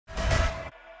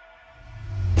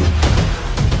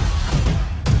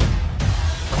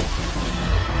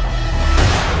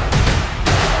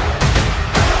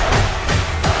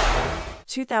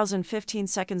2015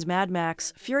 seconds Mad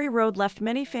Max Fury Road left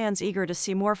many fans eager to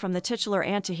see more from the titular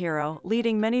antihero,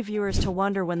 leading many viewers to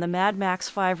wonder when the Mad Max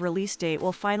 5 release date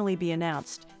will finally be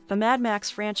announced. The Mad Max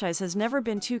franchise has never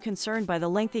been too concerned by the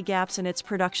lengthy gaps in its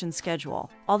production schedule.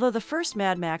 Although the first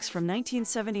Mad Max from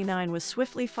 1979 was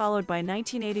swiftly followed by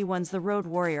 1981's The Road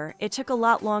Warrior, it took a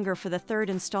lot longer for the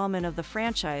third installment of the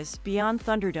franchise, Beyond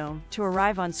Thunderdome, to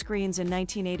arrive on screens in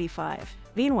 1985.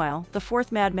 Meanwhile, the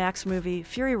fourth Mad Max movie,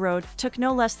 Fury Road, took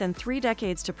no less than 3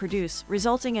 decades to produce,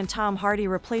 resulting in Tom Hardy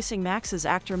replacing Max's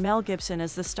actor Mel Gibson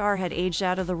as the star had aged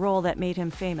out of the role that made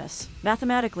him famous.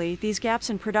 Mathematically, these gaps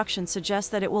in production suggest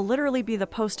that it will literally be the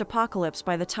post-apocalypse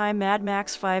by the time Mad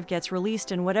Max 5 gets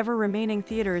released and whatever remaining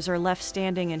theaters are left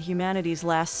standing in humanity's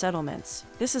last settlements.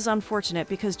 This is unfortunate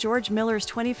because George Miller's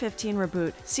 2015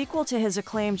 reboot, sequel to his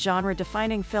acclaimed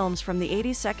genre-defining films from the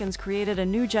 80 seconds, created a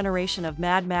new generation of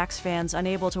Mad Max fans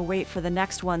unable to wait for the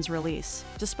next one's release.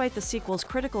 Despite the sequel's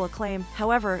critical acclaim,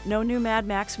 however, no new Mad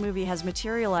Max movie has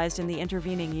materialized in the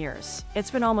intervening years. It's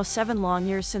been almost 7 long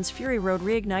years since Fury Road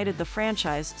reignited the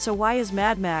franchise, so why is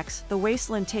Mad Max: The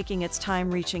Wasteland taking its time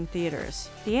reaching theaters?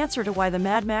 The answer to why the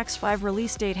Mad Max 5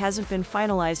 release date hasn't been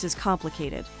finalized is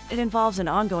complicated. It involves an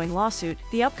ongoing lawsuit,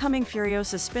 the upcoming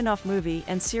Furiosa spin-off movie,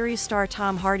 and series star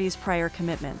Tom Hardy's prior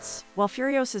commitments. While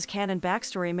Furiosa's canon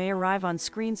backstory may arrive on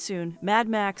screen soon, Mad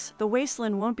Max: The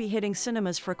Wasteland won't be hitting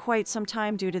cinemas for quite some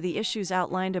time due to the issues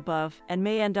outlined above, and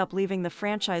may end up leaving the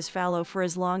franchise fallow for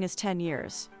as long as 10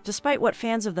 years. Despite what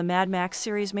fans of the Mad Max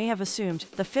series may have assumed,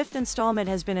 the 5th installment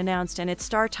has been announced and its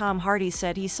star Tom Hardy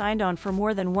said he signed on for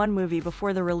more than one movie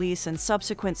before the release and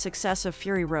subsequent success of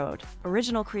Fury Road.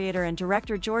 Original creator and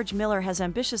director George Miller has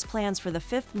ambitious plans for the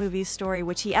 5th movie's story,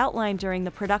 which he outlined during the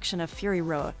production of Fury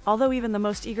Road, although even the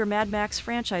most eager Mad Max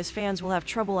franchise fans will have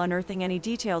trouble unearthing any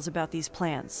details about these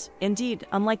plans. Indeed,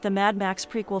 unlike the Mad Max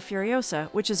prequel Furiosa,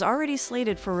 which is already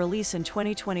slated for release in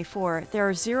 2024, there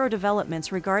are zero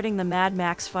developments regarding the Mad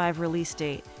Max 5 release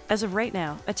date. As of right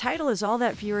now, a title is all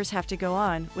that viewers have to go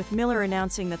on, with Miller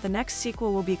announcing that the next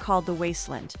sequel will be called The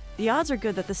Wasteland. The odds are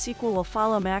good that the sequel will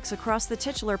follow Max across the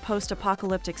titular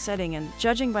post-apocalyptic setting and,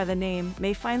 judging by the name,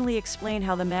 may finally explain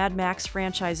how the Mad Max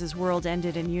franchise's world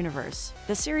ended in universe.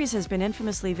 The series has been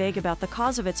infamously vague about the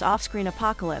cause of its off-screen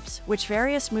apocalypse, which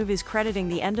various movies crediting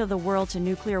the end of the world to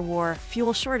nuclear war,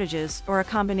 fuel shortages, or a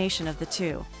combination of the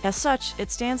two. As such,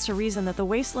 it stands to reason that The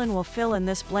Wasteland will fill in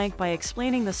this blank by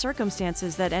explaining the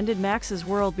circumstances that ended Max's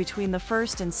world between the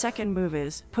first and second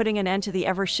movies, putting an end to the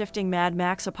ever-shifting Mad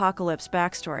Max apocalypse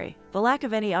backstory. The lack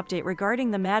of any update regarding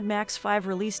the Mad Max 5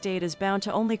 release date is bound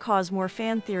to only cause more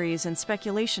fan theories and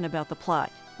speculation about the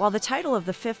plot. While the title of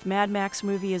the 5th Mad Max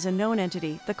movie is a known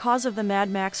entity, the cause of the Mad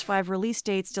Max 5 release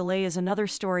date's delay is another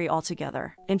story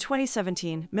altogether. In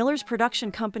 2017, Miller's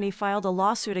production company filed a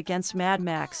lawsuit against Mad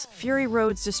Max Fury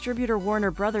Road's distributor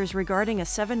Warner Brothers regarding a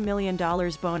 $7 million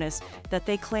bonus that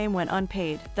they claim went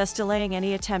unpaid, thus delaying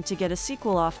any attempt to get a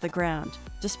sequel off the ground.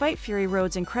 Despite Fury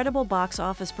Road's incredible box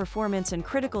office performance and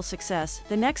critical success,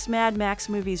 the next Mad Max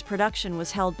movie's production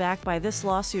was held back by this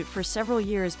lawsuit for several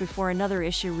years before another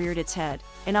issue reared its head.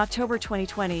 In October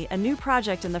 2020, a new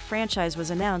project in the franchise was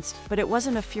announced, but it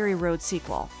wasn't a Fury Road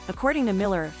sequel. According to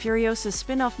Miller, Furiosa's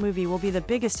spin-off movie will be the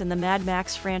biggest in the Mad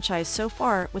Max franchise so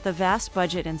far, with a vast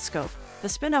budget and scope. The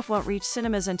spin-off won't reach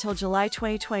cinemas until July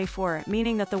 2024,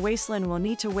 meaning that The Wasteland will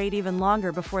need to wait even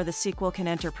longer before the sequel can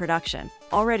enter production.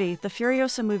 Already, the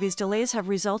Furiosa movie's delays have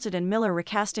resulted in Miller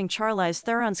recasting Charlize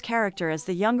Theron's character as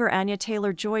the younger Anya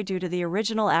Taylor-Joy due to the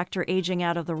original actor aging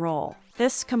out of the role.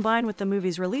 This, combined with the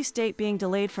movie's release date being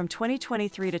delayed from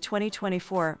 2023 to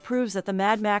 2024, proves that the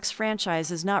Mad Max franchise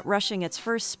is not rushing its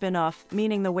first spin-off,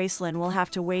 meaning The Wasteland will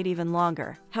have to wait even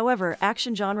longer. However,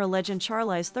 action genre legend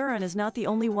Charlize Theron is not the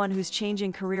only one whose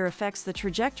changing career affects the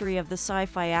trajectory of the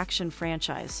sci-fi action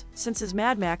franchise. Since his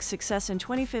Mad Max success in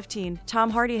 2015, Tom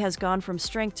Hardy has gone from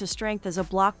strength to strength as a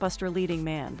blockbuster leading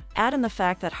man. Add in the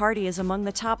fact that Hardy is among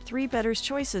the top 3 better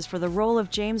choices for the role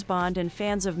of James Bond, and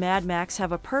fans of Mad Max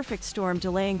have a perfect storm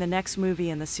delaying the next movie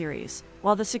in the series.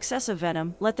 While the success of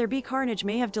Venom, Let There Be Carnage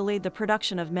may have delayed the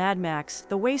production of Mad Max: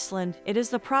 The Wasteland, it is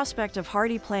the prospect of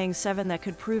Hardy playing Seven that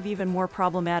could prove even more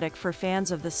problematic for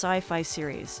fans of the sci-fi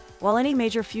series. While any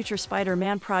major future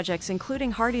Spider-Man projects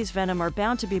including Hardy's Venom are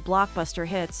bound to be blockbuster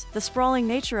hits, the sprawling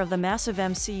nature of the massive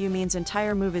MCU means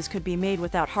entire movies could be made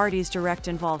without Hardy's direct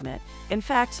involvement. In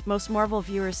fact, most Marvel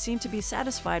viewers seem to be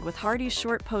satisfied with Hardy's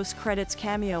short post-credits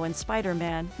cameo in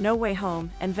Spider-Man: No Way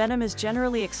Home, and Venom is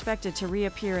generally expected to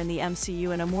reappear in the MCU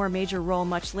in a more major role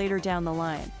much later down the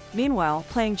line. Meanwhile,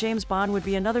 playing James Bond would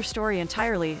be another story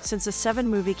entirely, since a Seven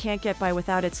movie can't get by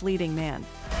without its leading man.